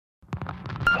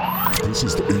This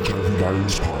is the HIV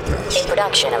DIARIES podcast. A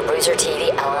production of Bruiser TV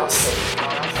LLC.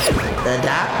 The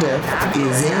doctor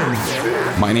is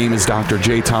in. My name is Dr.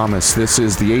 J. Thomas. This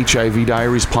is the HIV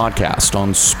Diaries podcast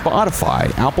on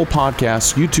Spotify, Apple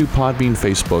Podcasts, YouTube, Podbean,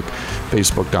 Facebook,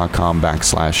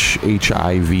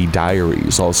 facebook.com/HIV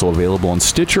Diaries. Also available on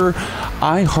Stitcher,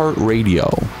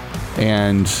 iHeartRadio,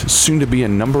 and soon to be a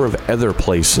number of other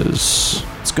places.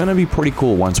 It's going to be pretty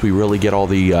cool once we really get all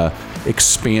the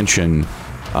expansion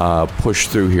pushed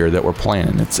through here that we're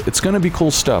planning. It's going to be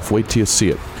cool stuff. Wait till you see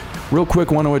it. Real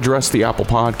quick, want to address the Apple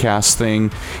Podcast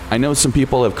thing. I know some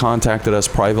people have contacted us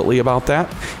privately about that,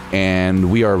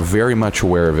 and we are very much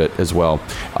aware of it as well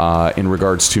in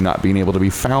regards to not being able to be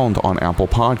found on Apple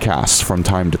Podcasts from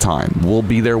time to time. We'll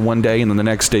be there one day, and then the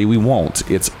next day we won't.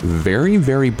 It's very,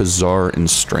 very bizarre and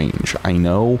strange, I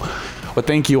know, but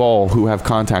thank you all who have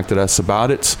contacted us about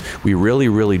it. We really,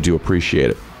 really do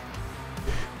appreciate it.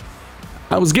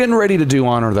 I was getting ready to do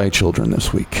Honor Thy Children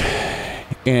this week,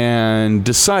 and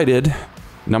decided,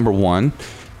 number one,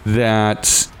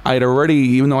 that I'd already,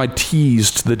 even though I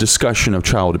teased the discussion of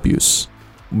child abuse,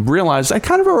 realized I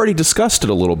kind of already discussed it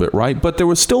a little bit, right? But there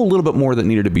was still a little bit more that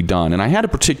needed to be done. And I had a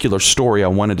particular story I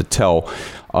wanted to tell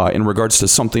in regards to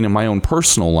something in my own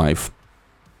personal life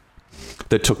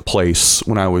that took place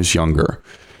when I was younger.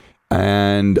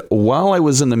 And while I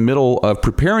was in the middle of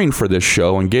preparing for this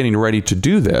show and getting ready to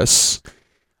do this,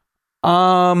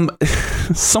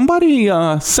 somebody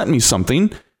sent me something,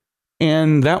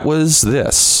 and that was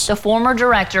this. The former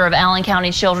director of Allen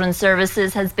County Children's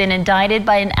Services has been indicted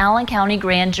by an Allen County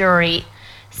grand jury.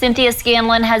 Cynthia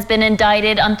Scanlon has been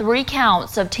indicted on 3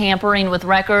 counts of tampering with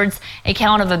records, a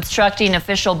count of obstructing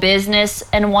official business,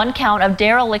 and 1 count of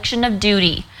dereliction of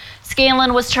duty.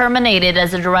 Scanlon was terminated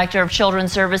as a director of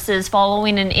Children's Services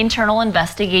following an internal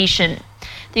investigation.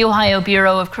 The Ohio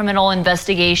Bureau of Criminal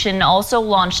Investigation also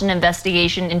launched an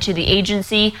investigation into the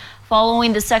agency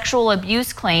following the sexual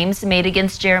abuse claims made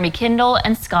against Jeremy Kindle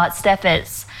and Scott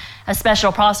Steffes. A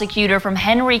special prosecutor from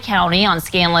Henry County on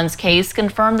Scanlon's case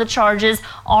confirmed the charges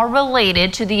are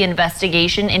related to the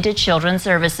investigation into Children's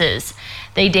Services.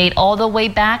 They date all the way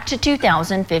back to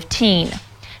 2015.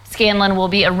 Scanlon will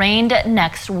be arraigned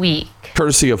next week.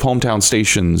 Courtesy of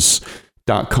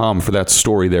hometownstations.com for that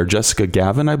story there. Jessica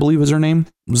Gavin, I believe is her name,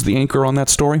 was the anchor on that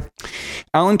story.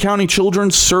 Allen County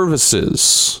Children's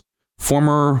Services,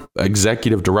 former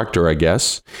executive director, I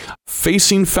guess,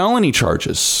 facing felony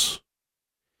charges.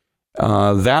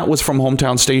 That was from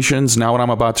Hometown Stations. Now what I'm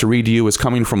about to read to you is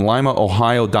coming from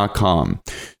limaohio.com.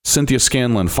 Cynthia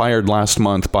Scanlon fired last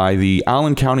month by the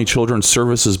Allen County Children's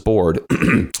Services Board.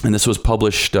 And this was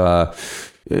published, I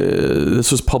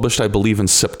believe, in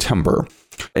September.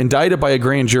 Indicted by a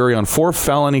grand jury on 4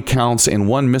 felony counts and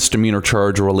 1 misdemeanor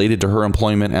charge related to her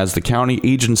employment as the county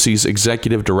agency's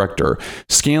executive director.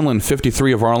 Scanlon,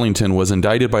 53 of Arlington, was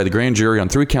indicted by the grand jury on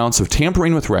 3 counts of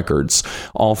tampering with records,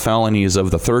 all felonies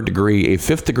of the 3rd degree, a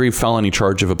 5th degree felony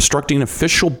charge of obstructing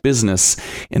official business,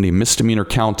 and a misdemeanor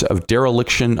count of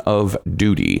dereliction of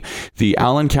duty. The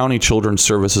Allen County Children's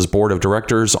Services Board of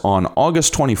Directors on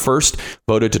August 21st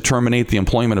voted to terminate the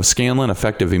employment of Scanlon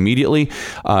effective immediately.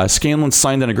 Scanlon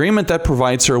signed an agreement that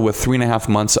provides her with 3.5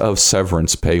 months of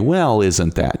severance pay. Well,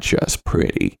 isn't that just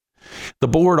pretty? The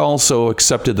board also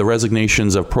accepted the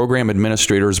resignations of program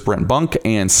administrators Brent Bunk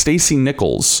and Stacy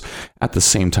Nichols at the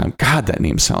same time. God, that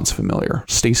name sounds familiar.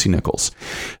 Stacy Nichols.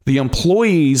 The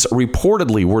employees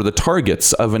reportedly were the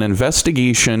targets of an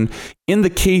investigation in the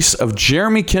case of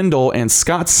Jeremy Kindle and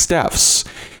Scott Steffes.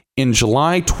 In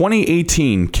July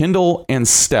 2018, Kindle and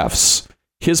Steffes,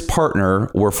 his partner,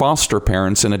 were foster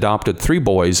parents and adopted 3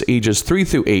 boys ages 3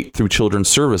 through 8 through Children's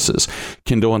Services.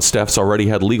 Kindle and Steffes already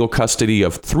had legal custody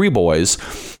of 3 boys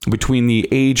between the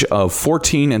age of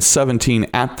 14 and 17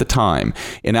 at the time.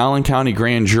 An Allen County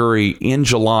grand jury in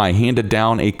July handed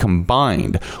down a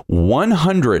combined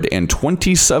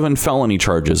 127 felony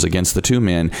charges against the 2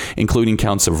 men, including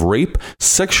counts of rape,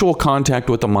 sexual contact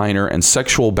with a minor, and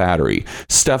sexual battery.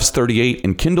 Steffes, 38,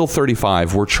 and Kindle,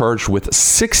 35, were charged with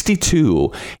 62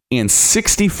 and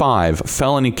 65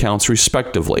 felony counts,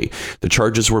 respectively. The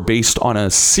charges were based on a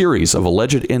series of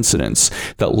alleged incidents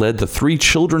that led the 3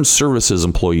 Children's Services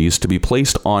employees to be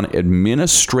placed on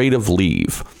administrative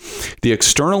leave. The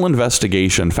external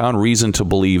investigation found reason to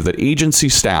believe that agency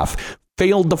staff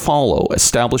failed to follow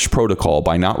established protocol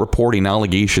by not reporting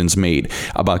allegations made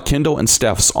about Kendall and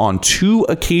Steph's on 2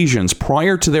 occasions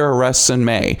prior to their arrests in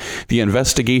May. The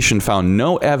investigation found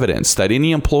no evidence that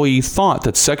any employee thought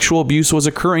that sexual abuse was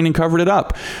occurring and covered it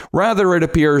up. Rather, it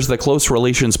appears that close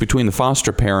relations between the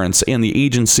foster parents and the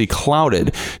agency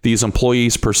clouded these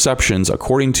employees' perceptions,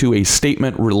 according to a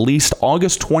statement released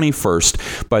August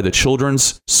 21st by the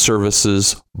Children's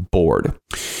Services Board.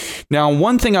 Now,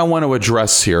 one thing I want to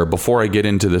address here before I get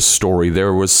into this story,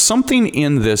 there was something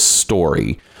in this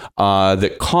story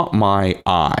that caught my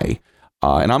eye.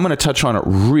 And I'm going to touch on it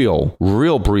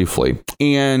real briefly.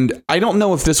 And I don't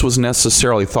know if this was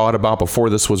necessarily thought about before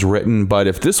this was written, but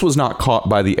if this was not caught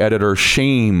by the editor,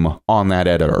 shame on that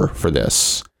editor for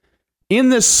this. In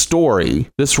this story,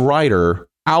 this writer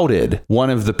outed one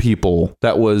of the people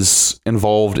that was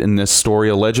involved in this story,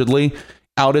 allegedly,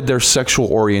 outed their sexual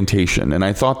orientation. And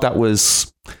I thought that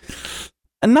was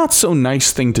a not so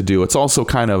nice thing to do. It's also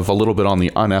kind of a little bit on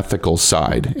the unethical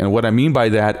side. And what I mean by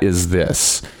that is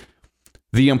this.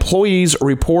 The employees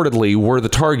reportedly were the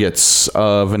targets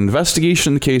of an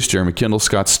investigation in the case Jeremy Kendall,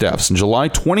 Scott Steffs. In July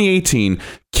 2018,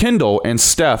 Kendall and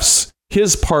Steffs,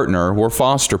 his partner, were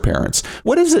foster parents.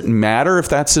 What does it matter if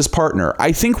that's his partner?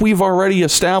 I think we've already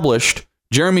established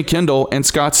Jeremy Kendall and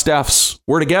Scott Steffs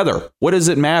were together. What does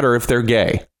it matter if they're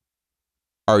gay?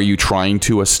 Are you trying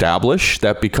to establish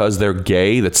that because they're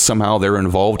gay, that somehow they're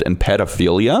involved in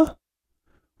pedophilia?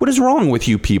 What is wrong with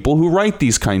you people who write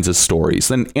these kinds of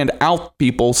stories and out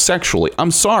people sexually?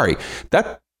 I'm sorry.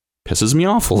 That pisses me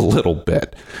off a little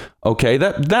bit. Okay,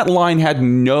 that line had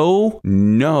no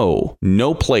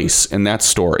place in that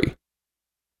story.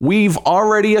 We've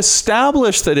already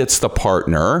established that it's the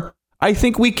partner. I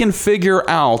think we can figure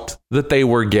out that they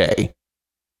were gay.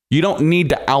 You don't need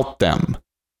to out them.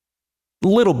 A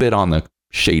little bit on the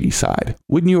shady side.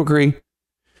 Wouldn't you agree?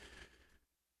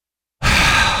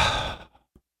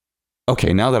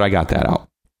 Okay, now that I got that out.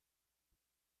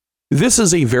 This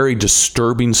is a very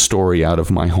disturbing story out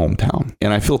of my hometown,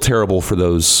 and I feel terrible for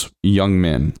those young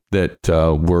men that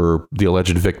were the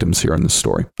alleged victims here in this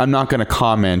story. I'm not going to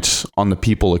comment on the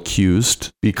people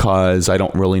accused because I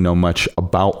don't really know much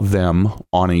about them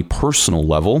on a personal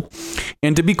level.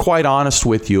 And to be quite honest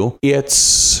with you,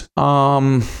 it's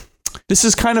this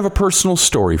is kind of a personal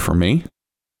story for me.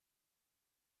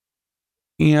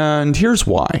 And here's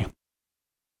why.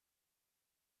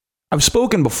 I've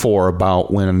spoken before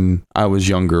about when I was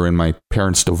younger and my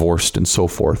parents divorced and so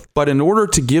forth. But in order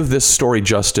to give this story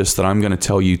justice that I'm going to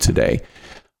tell you today,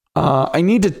 I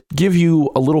need to give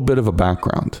you a little bit of a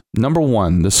background. Number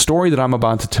one, the story that I'm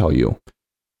about to tell you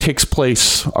takes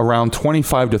place around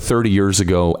 25 to 30 years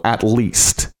ago, at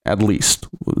least,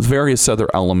 with various other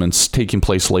elements taking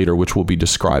place later, which will be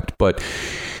described. But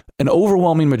an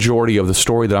overwhelming majority of the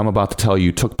story that I'm about to tell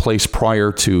you took place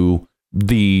prior to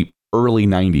the early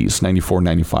 90s, 94,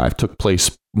 95, took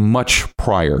place much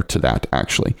prior to that,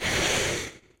 actually.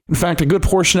 In fact, a good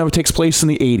portion of it takes place in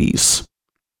the 80s.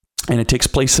 And it takes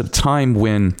place at a time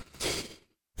when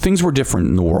things were different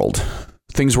in the world.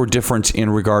 Things were different in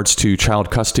regards to child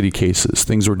custody cases.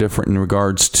 Things were different in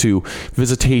regards to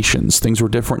visitations. Things were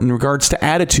different in regards to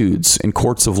attitudes in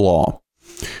courts of law.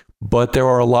 But there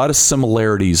are a lot of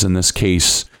similarities in this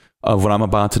case of what I'm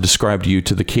about to describe to you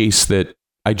to the case that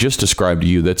I just described to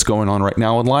you that's going on right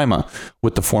now in Lima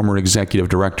with the former executive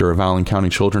director of Allen County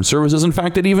Children's Services. In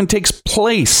fact, it even takes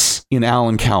place in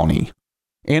Allen County.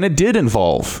 And it did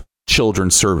involve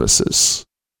Children's Services,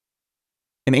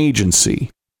 an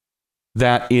agency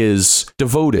that is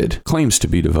claims to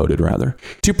be devoted,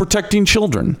 to protecting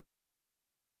children.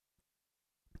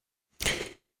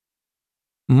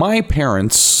 My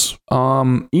parents,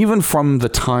 even from the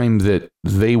time that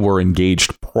they were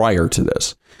engaged prior to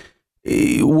this,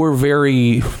 were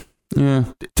very,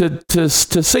 to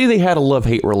say they had a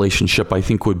love-hate relationship, I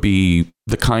think would be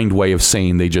the kind way of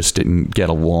saying they just didn't get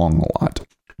along a lot.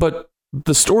 But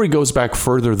the story goes back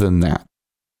further than that.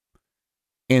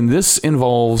 And this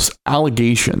involves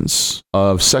allegations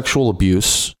of sexual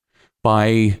abuse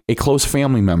by a close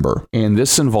family member. And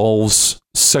this involves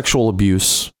sexual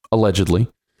abuse, allegedly,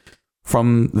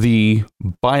 from the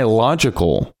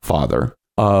biological father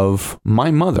of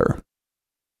my mother.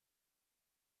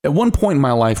 At one point in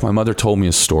my life, my mother told me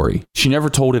a story. She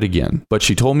never told it again, but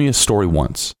she told me a story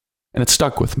once, and it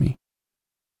stuck with me,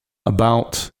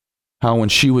 about how when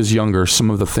she was younger, some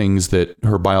of the things that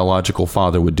her biological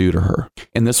father would do to her.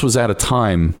 And this was at a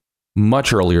time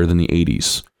much earlier than the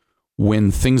 80s,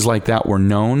 when things like that were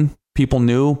known. People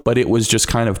knew, but it was just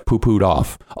kind of poo-pooed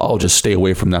off. Oh, just stay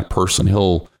away from that person.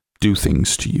 He'll do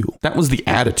things to you. That was the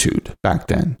attitude back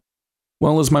then.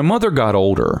 Well, as my mother got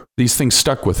older, these things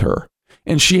stuck with her.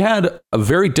 And she had a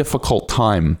very difficult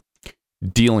time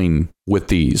dealing with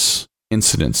these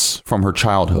incidents from her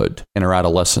childhood and her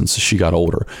adolescence as she got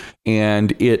older.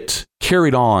 And it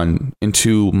carried on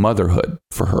into motherhood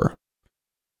for her.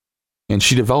 And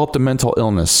she developed a mental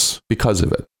illness because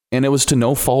of it. And it was to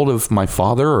no fault of my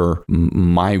father or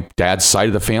my dad's side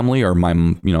of the family or my,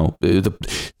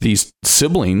 these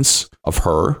siblings of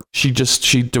her. She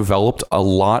developed a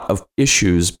lot of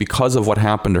issues because of what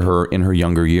happened to her in her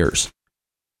younger years.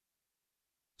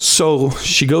 So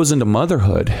she goes into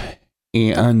motherhood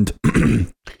and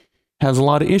has a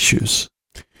lot of issues.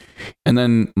 And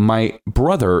then my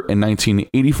brother in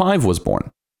 1985 was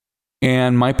born.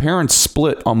 And my parents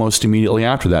split almost immediately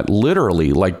after that.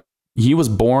 Literally, like, he was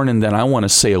born, and then I want to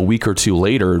say a week or two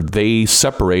later, they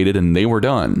separated and they were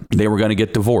done. They were going to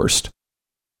get divorced.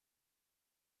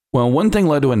 Well, one thing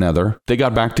led to another. They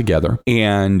got back together.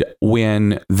 And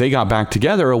when they got back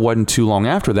together, it wasn't too long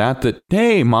after that,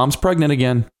 hey, mom's pregnant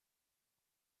again.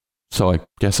 So I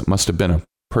guess it must have been a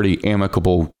pretty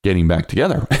amicable getting back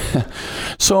together.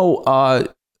 So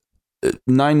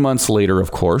 9 months later, of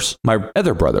course, my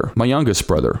other brother, my youngest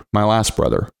brother, my last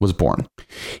brother, was born.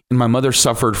 And my mother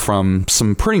suffered from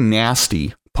some pretty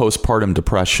nasty postpartum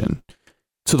depression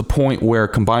to the point where,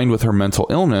 combined with her mental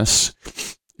illness,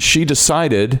 she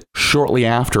decided shortly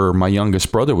after my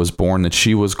youngest brother was born that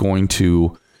she was going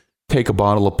to take a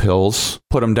bottle of pills,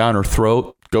 put them down her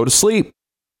throat, go to sleep.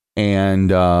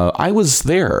 And I was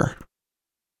there.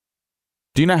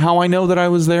 Do you know how I know that I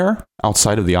was there,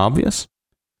 outside of the obvious?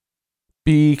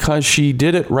 Because she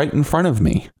did it right in front of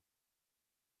me.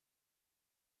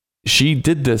 She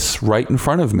did this right in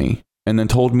front of me and then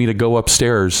told me to go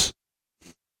upstairs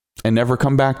and never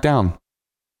come back down.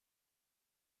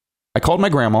 I called my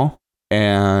grandma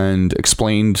and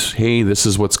explained, hey, this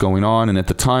is what's going on. And at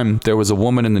the time, there was a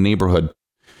woman in the neighborhood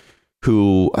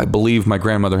who I believe my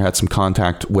grandmother had some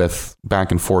contact with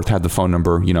back and forth, had the phone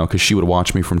number, because she would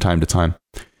watch me from time to time.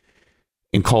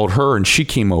 And called her, and she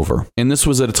came over. And this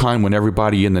was at a time when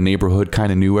everybody in the neighborhood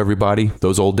kind of knew everybody.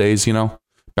 Those old days,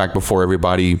 back before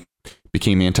everybody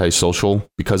became antisocial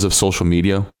because of social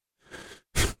media.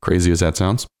 Crazy as that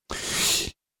sounds.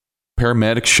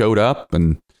 Paramedics showed up,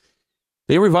 and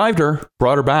they revived her,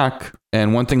 brought her back.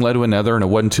 And one thing led to another, and it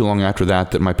wasn't too long after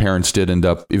that my parents did end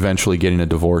up eventually getting a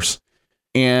divorce.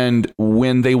 And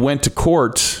when they went to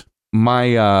court,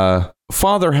 my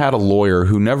father had a lawyer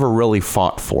who never really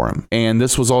fought for him. And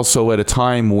this was also at a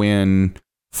time when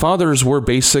fathers were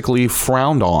basically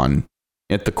frowned on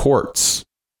at the courts.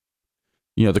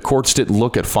 The courts didn't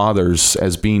look at fathers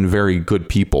as being very good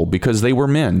people because they were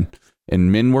men,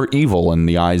 and men were evil in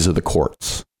the eyes of the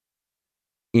courts.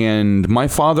 And my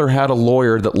father had a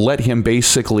lawyer that let him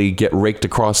basically get raked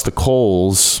across the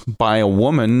coals by a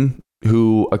woman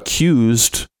who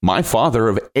accused my father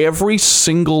of every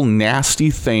single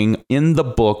nasty thing in the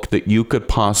book that you could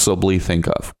possibly think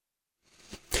of.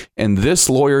 And this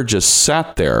lawyer just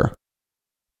sat there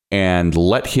and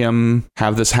let him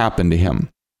have this happen to him.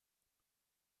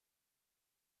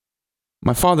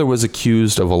 My father was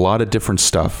accused of a lot of different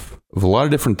stuff, of a lot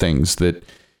of different things that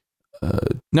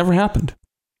never happened.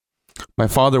 My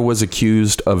father was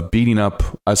accused of beating up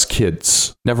us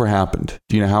kids. Never happened.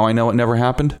 Do you know how I know it never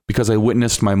happened? Because I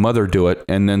witnessed my mother do it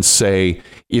and then say,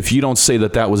 if you don't say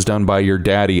that was done by your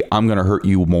daddy, I'm going to hurt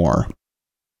you more.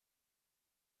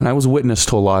 And I was witness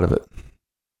to a lot of it.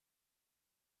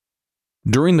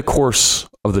 During the course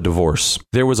of the divorce,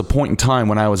 there was a point in time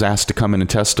when I was asked to come in and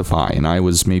testify, and I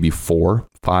was maybe 4,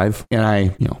 5, and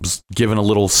I, was given a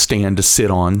little stand to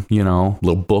sit on,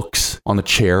 little books on the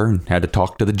chair, and had to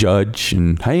talk to the judge,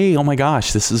 and hey, oh my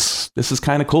gosh, this is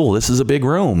kind of cool. This is a big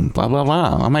room, blah, blah,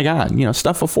 blah. Oh my God,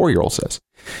 stuff a 4-year-old says.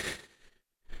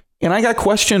 And I got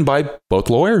questioned by both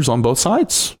lawyers on both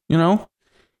sides,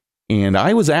 and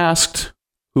I was asked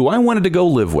who I wanted to go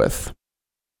live with.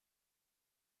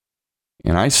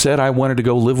 And I said I wanted to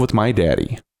go live with my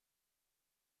daddy.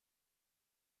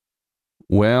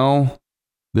 Well,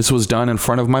 this was done in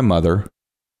front of my mother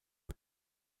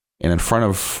and in front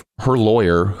of her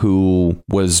lawyer, who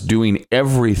was doing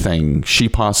everything she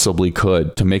possibly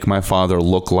could to make my father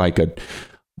look like a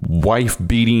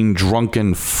wife-beating,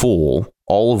 drunken fool,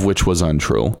 all of which was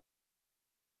untrue.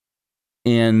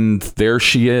 And there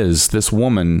she is, this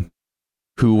woman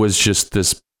who was just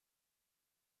this,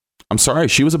 I'm sorry,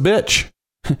 she was a bitch.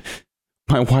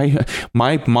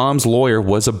 My mom's lawyer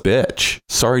was a bitch.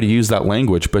 Sorry to use that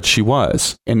language, but she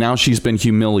was. And now she's been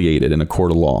humiliated in a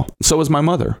court of law. So was my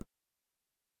mother.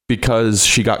 Because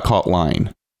she got caught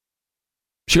lying.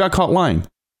 She got caught lying.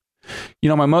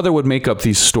 My mother would make up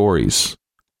these stories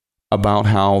about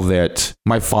how that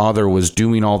my father was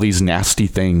doing all these nasty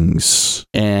things.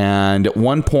 And at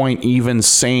one point even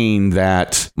saying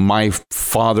that my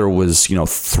father was,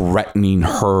 threatening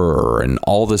her and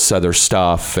all this other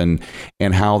stuff, and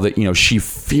how that, she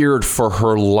feared for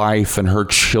her life and her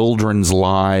children's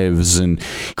lives and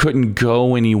couldn't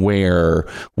go anywhere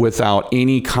without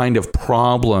any kind of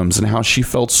problems, and how she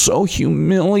felt so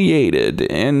humiliated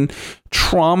and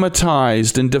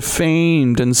traumatized and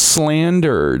defamed and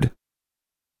slandered.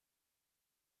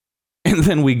 And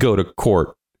then we go to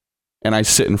court and I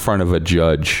sit in front of a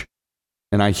judge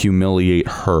and I humiliate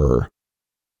her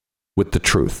with the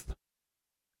truth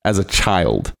as a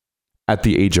child at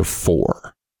the age of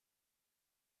 4.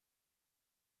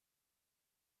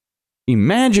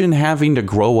 Imagine having to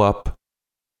grow up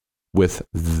with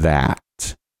that.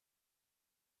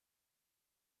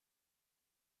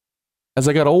 As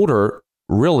I got older,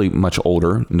 really much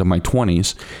older, into my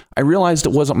 20s, I realized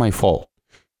it wasn't my fault.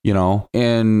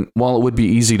 And while it would be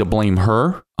easy to blame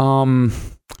her,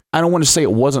 I don't want to say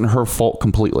it wasn't her fault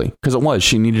completely, because it was.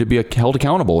 She needed to be held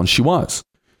accountable, and she was.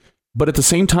 But at the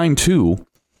same time, too,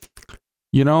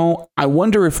 I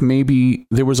wonder if maybe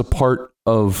there was a part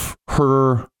of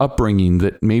her upbringing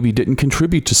that maybe didn't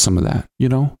contribute to some of that,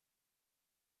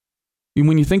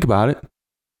 When you think about it,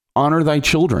 honor thy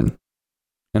children,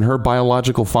 and her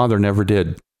biological father never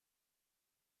did.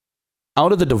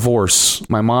 Out of the divorce,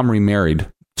 my mom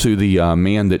remarried to the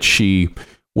man that she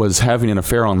was having an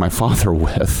affair on my father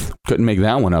with. Couldn't make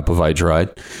that one up if I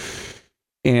tried.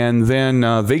 And then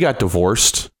they got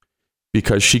divorced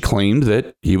because she claimed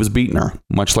that he was beating her,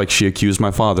 much like she accused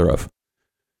my father of.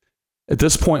 At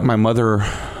this point, my mother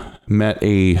met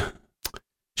a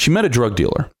drug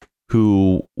dealer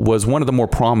who was one of the more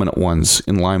prominent ones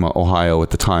in Lima, Ohio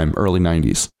at the time, early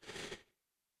 90s,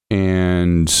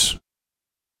 and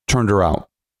turned her out.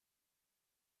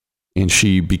 And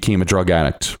she became a drug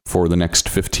addict for the next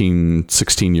 15,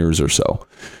 16 years or so.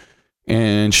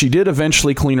 And she did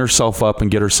eventually clean herself up and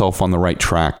get herself on the right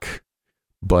track.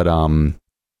 But,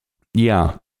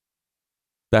 yeah,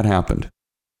 that happened.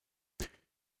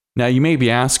 Now, you may be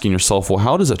asking yourself, well,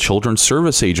 how does a children's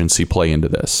service agency play into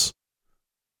this?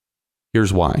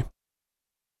 Here's why.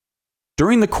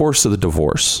 During the course of the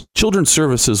divorce, Children's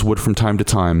Services would from time to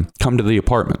time come to the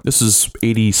apartment. This is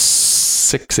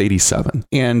 86, 87.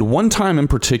 And one time in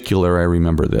particular, I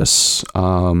remember this.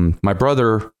 My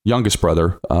brother, youngest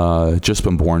brother, just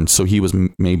been born. So he was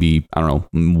maybe,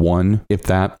 1, if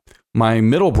that. My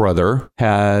middle brother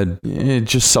had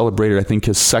just celebrated, I think,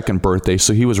 his 2nd birthday.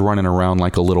 So he was running around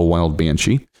like a little wild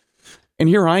banshee. And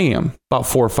here I am, about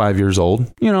 4 or 5 years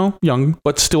old, young,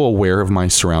 but still aware of my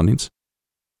surroundings.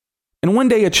 And one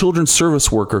day a children's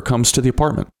service worker comes to the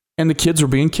apartment, and the kids are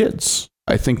being kids.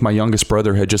 I think my youngest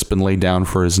brother had just been laid down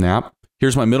for his nap.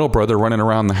 Here's my middle brother running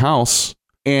around the house,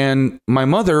 and my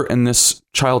mother and this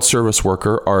child service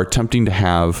worker are attempting to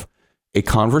have a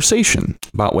conversation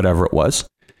about whatever it was.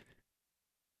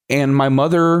 And my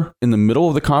mother, in the middle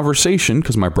of the conversation,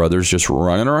 because my brother's just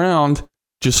running around,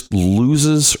 just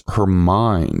loses her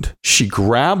mind. She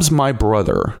grabs my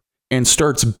brother and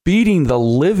starts beating the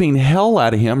living hell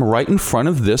out of him right in front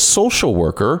of this social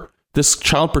worker, this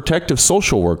child protective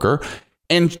social worker.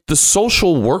 And the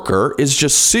social worker is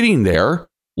just sitting there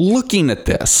looking at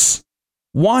this,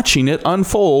 watching it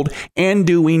unfold and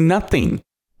doing nothing.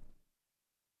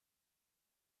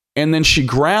 And then she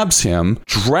grabs him,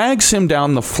 drags him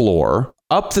down the floor,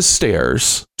 up the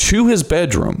stairs to his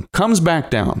bedroom, comes back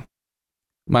down.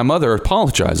 My mother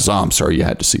apologizes. Oh, I'm sorry you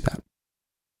had to see that.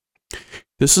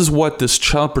 This is what this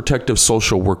child protective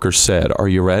social worker said. Are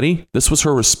you ready? This was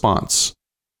her response.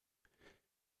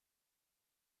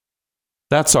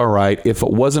 That's all right. If it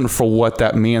wasn't for what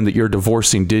that man that you're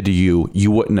divorcing did to you,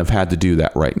 you wouldn't have had to do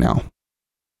that right now.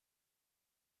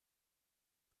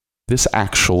 This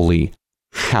actually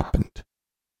happened.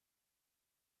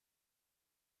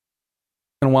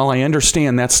 And while I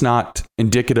understand that's not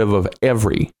indicative of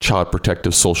every child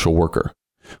protective social worker,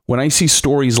 when I see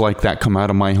stories like that come out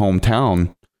of my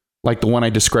hometown, like the one I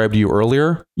described to you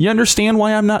earlier, you understand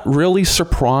why I'm not really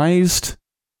surprised?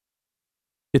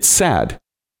 It's sad.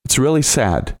 It's really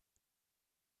sad.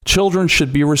 Children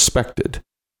should be respected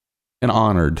and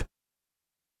honored,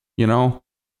 not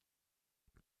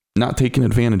taken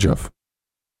advantage of.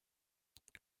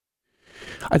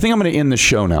 I think I'm going to end the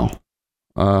show now.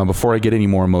 Before I get any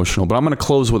more emotional, but I'm going to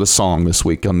close with a song this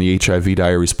week on the HIV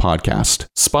Diaries podcast.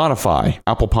 Spotify,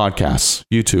 Apple Podcasts,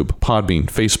 YouTube, Podbean,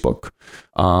 Facebook,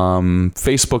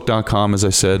 Facebook.com, as I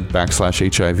said,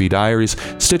 /HIV Diaries,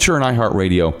 Stitcher, and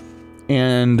iHeartRadio.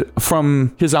 And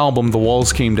from his album, The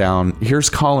Walls Came Down, here's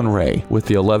Colin Ray with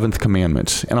the 11th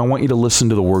Commandment. And I want you to listen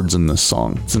to the words in this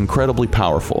song. It's incredibly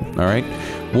powerful, all right?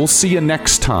 We'll see you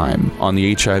next time on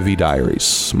the HIV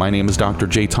Diaries. My name is Dr.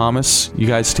 J. Thomas. You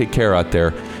guys take care out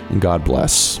there, and God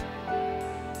bless.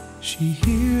 She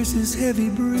hears his heavy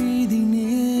breathing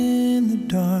in the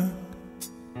dark,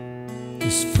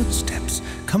 his footsteps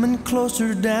coming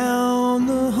closer down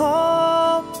the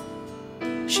hall.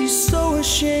 She's so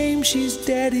ashamed she's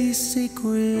daddy's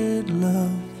secret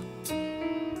love.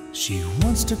 She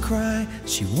wants to cry,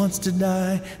 she wants to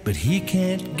die, but he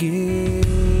can't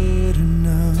get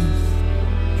enough.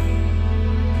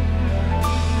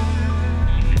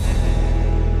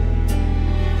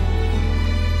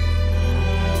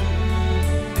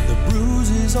 The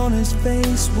bruises on his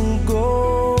face will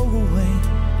go away.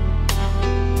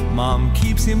 Mom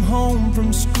keeps him home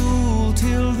from school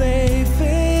till they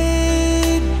fade.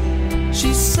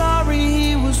 She's sorry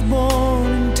he was born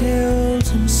and tells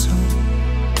him so.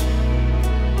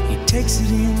 He takes it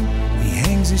in, he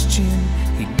hangs his chin,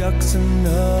 he ducks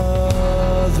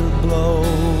another blow.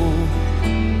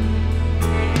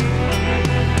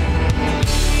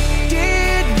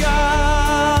 Did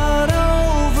God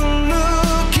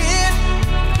overlook it?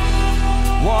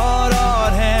 What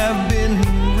ought have been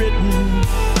written?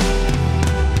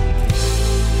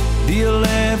 The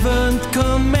 11th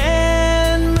commandment.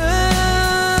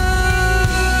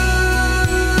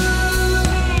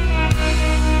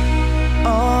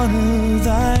 Honor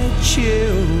thy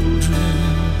children.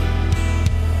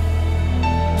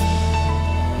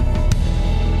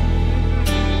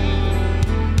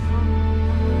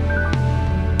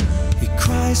 He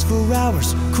cries for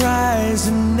hours, cries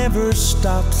and never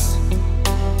stops.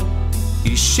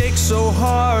 He shakes so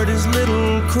hard his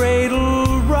little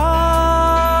cradle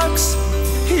rocks.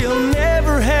 He'll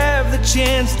never have the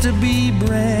chance to be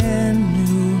brand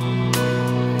new.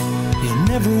 He'll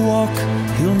never walk,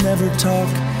 he'll never talk,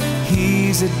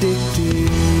 he's addicted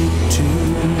to.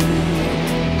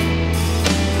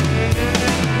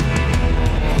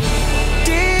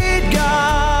 Did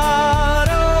God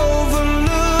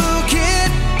overlook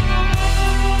it?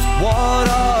 What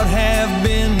ought have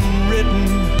been written?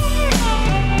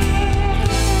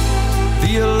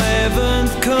 The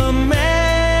 11th commandment.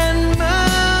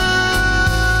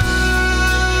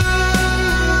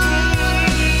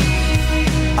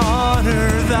 Honor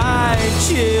thy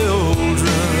children.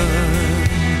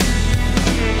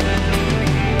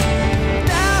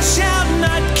 Thou shalt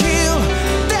not kill,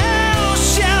 thou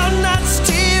shalt not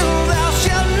steal, thou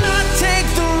shalt not take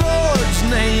the Lord's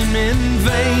name in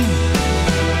vain.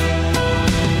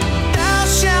 Thou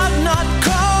shalt not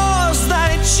cause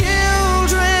thy children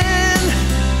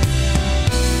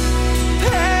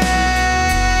pain.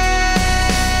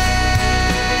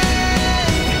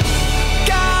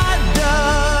 God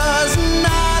does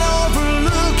not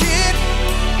overlook it.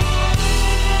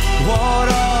 What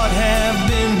ought have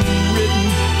been written?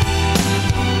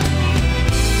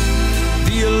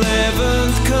 The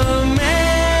 11th commandment.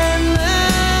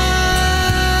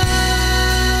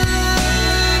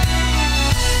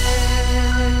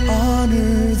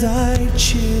 Honor thy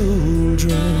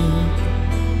children.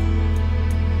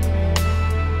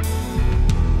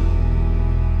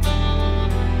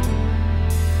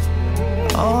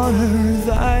 Honor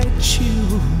thy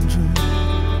children.